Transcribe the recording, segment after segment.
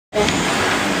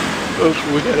Oh,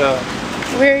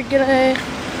 we're gonna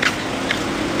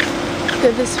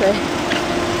go this way.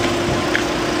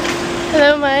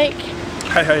 Hello, Mike.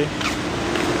 Hi,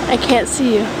 hi. I can't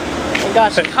see you. Oh my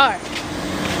gosh, Hey. car.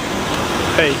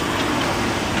 Hey.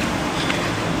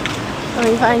 Let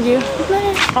me find you.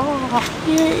 There. Oh,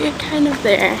 you're kind of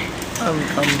there. I'm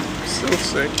still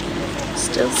sick.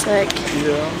 Still sick.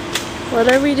 Yeah.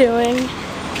 What are we doing?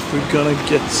 We're gonna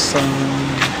get some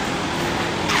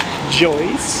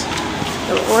Joyce.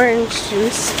 Some orange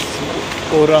juice.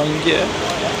 Orange.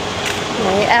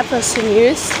 Nej,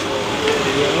 apelsinjuice.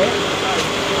 Yeah.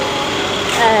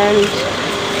 And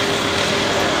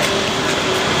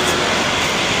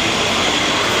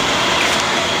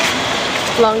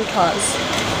long pause.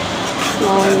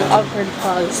 Long, awkward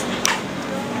pause.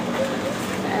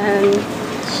 And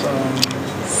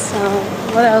so,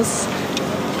 what else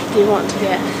do you want to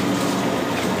get?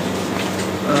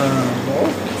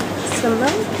 Milk? Some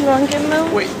milk? You want to get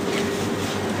milk? Wait.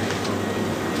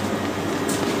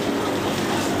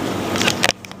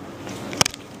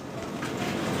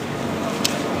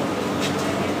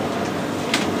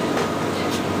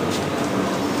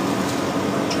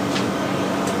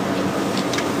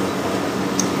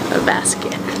 A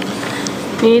basket.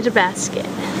 Need a basket.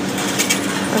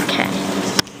 Okay.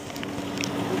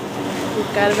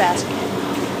 We've got a basket.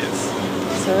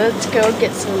 Yes. So let's go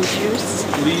get some juice.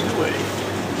 Lead the way.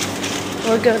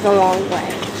 We'll go the long way.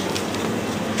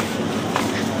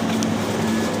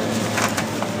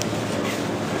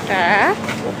 Ah.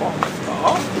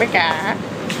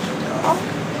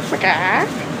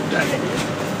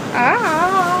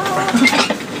 Ah.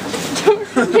 Don't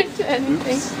forget to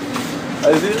anything.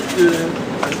 I did you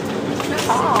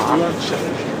want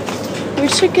cheddar? We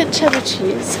should get cheddar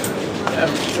cheese. Yeah,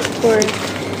 sure. Or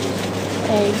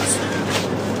eggs.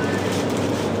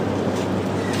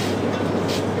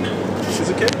 This is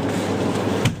okay?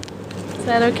 Is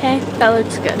that okay? That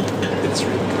looks good. It's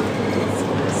really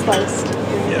good. Sliced.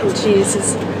 Yeah. And cheese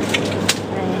is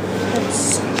right.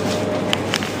 That's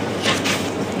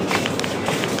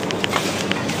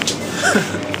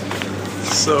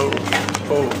So,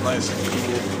 oh, nice and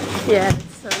cool. yeah,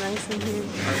 it's so nice in here.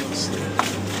 Honestly,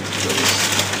 those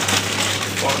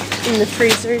box. In the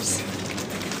freezers.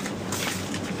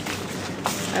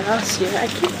 I lost you. I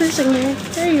keep losing you.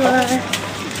 There you are.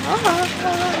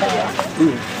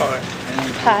 Ooh, pie.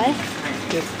 Pie?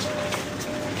 Yep.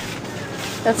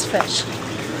 That's fish.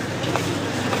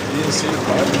 You didn't see the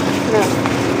pie? No.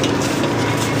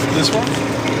 This one?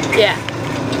 Yeah.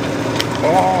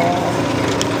 Oh.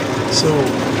 So,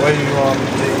 why do you want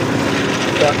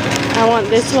that one? I want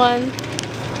this one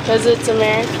because it's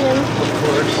American Of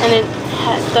course. and it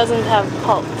doesn't have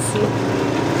pulp. See?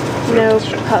 No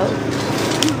pulp.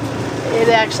 It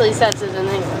actually says it in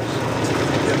English.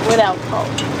 Without pulp.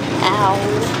 Ow.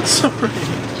 Sorry.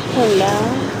 Hello.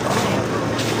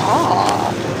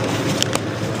 Oh.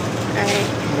 Alright.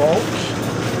 Mulch?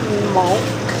 Milk.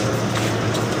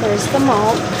 There's the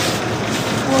milk.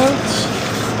 What?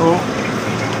 Oh.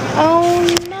 Oh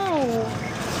no.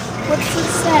 What's it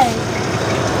say?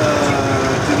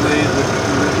 Delayed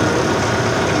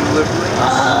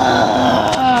delivery.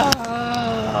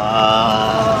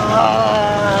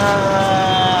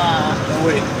 Oh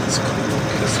wait, it's cool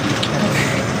because we can.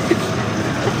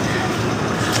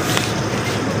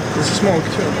 This is milk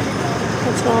too.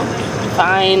 It's milk.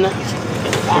 Fine.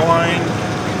 Wine.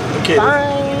 Okay.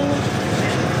 Fine.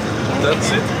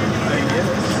 That's it, I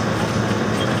guess.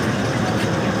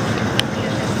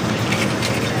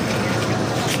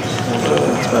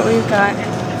 That's what we've got.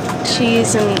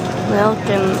 Cheese and milk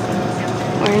and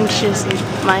orange juice and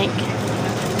Mike.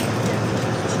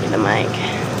 See the Mike.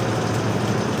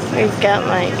 We've got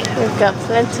Mike. We've got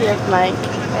plenty of Mike.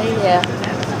 Oh yeah.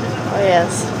 Oh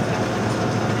yes.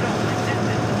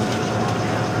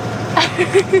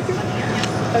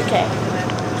 Okay.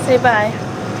 Say bye.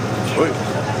 Wait.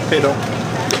 Hey,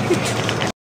 don't.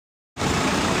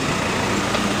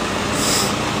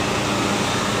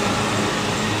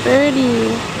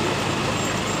 Birdie.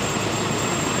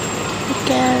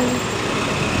 Again.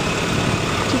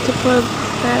 Beautiful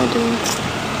birdie.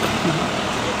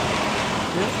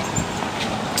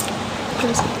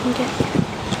 Goes and get.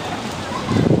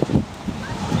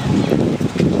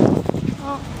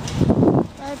 Oh.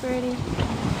 Bye, birdie.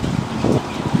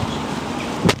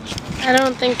 I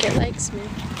don't think it likes me.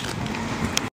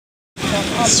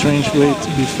 Strange way to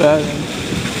be fattened.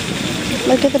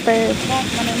 Look at the bird.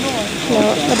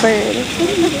 No, the bird.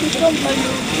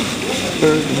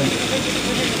 Bird.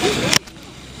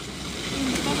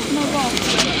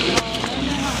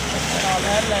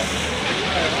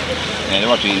 Nej, det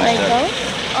var ju inte. Michael?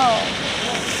 Oh.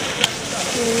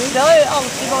 Det har ju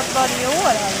alltid varit varje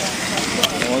år här.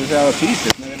 Ja, det är så jävla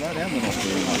typiskt när det väl händer något i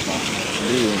den här stan.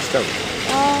 Det är ju inställt.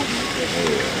 Ja.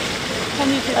 Kan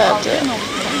ju typ aldrig någonting.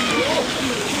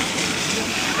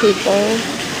 People.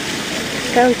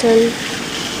 Fountain.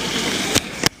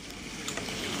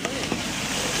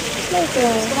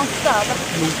 Ska man städa?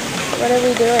 What are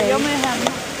we doing? Jag är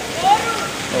hemma.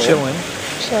 Chilling.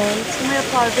 Chilling. Ska man göra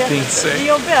på arbetet? Being sick. Det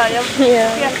jobbiga, jag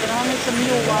Yeah. Peter, han är som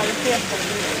Joar-Peter.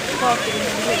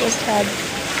 Just had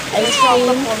ice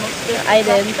cream. I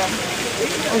did.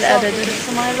 And edited.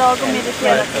 Så man är lagom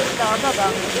irriterad för att städa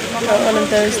den. One of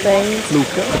those things.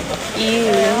 Luca.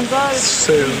 Ew. Man bör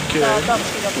So good. städa.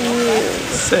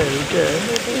 So good.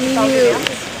 Ew.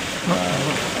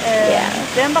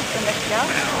 Det är en vattenvecka.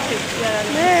 Typ göra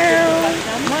lite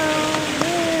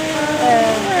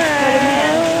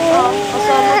ja, och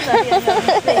så har man så här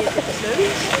rengöringsgrejer till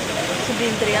slut. Så blir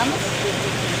inte rent.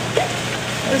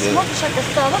 Det är som att försöka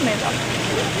städa mig idag.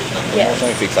 Det måste man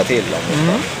ju fixa till.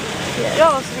 Ja,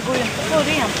 så det går ju inte på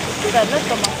rent stället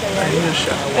om man säger.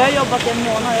 Jag har jobbat i en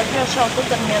månad. Jag har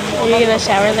tjatat en hel månad. You're gonna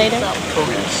shower later?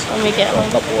 When we get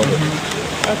home? Ta på det.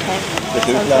 Okay. Det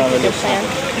Sounds lär like a väl good plan.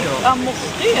 Jag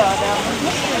måste ju göra det.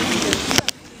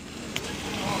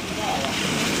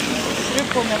 Ser du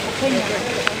på mig på pengar?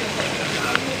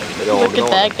 Look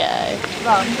at that guy.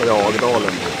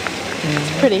 Ragdalen.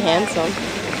 He's pretty handsome.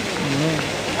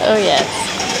 Oh yes.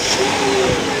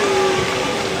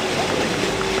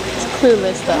 It's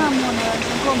clueless Den though. här månaden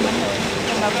som kommer nu.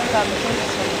 Den här 5 000.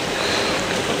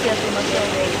 Och 3 timmar till.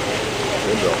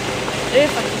 Det är bra. Det är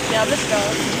faktiskt jävligt bra.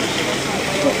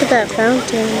 Look at that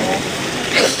fountain.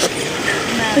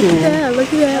 Look at that,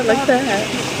 look at that, look at that.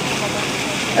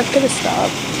 That's gonna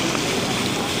stop.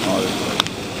 Ja, det är bra.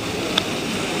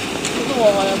 Då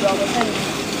har jag bra med pengar.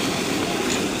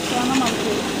 Tjänar man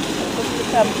till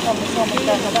 45 så får man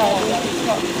tjäna där.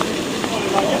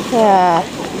 Yeah.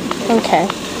 Okay.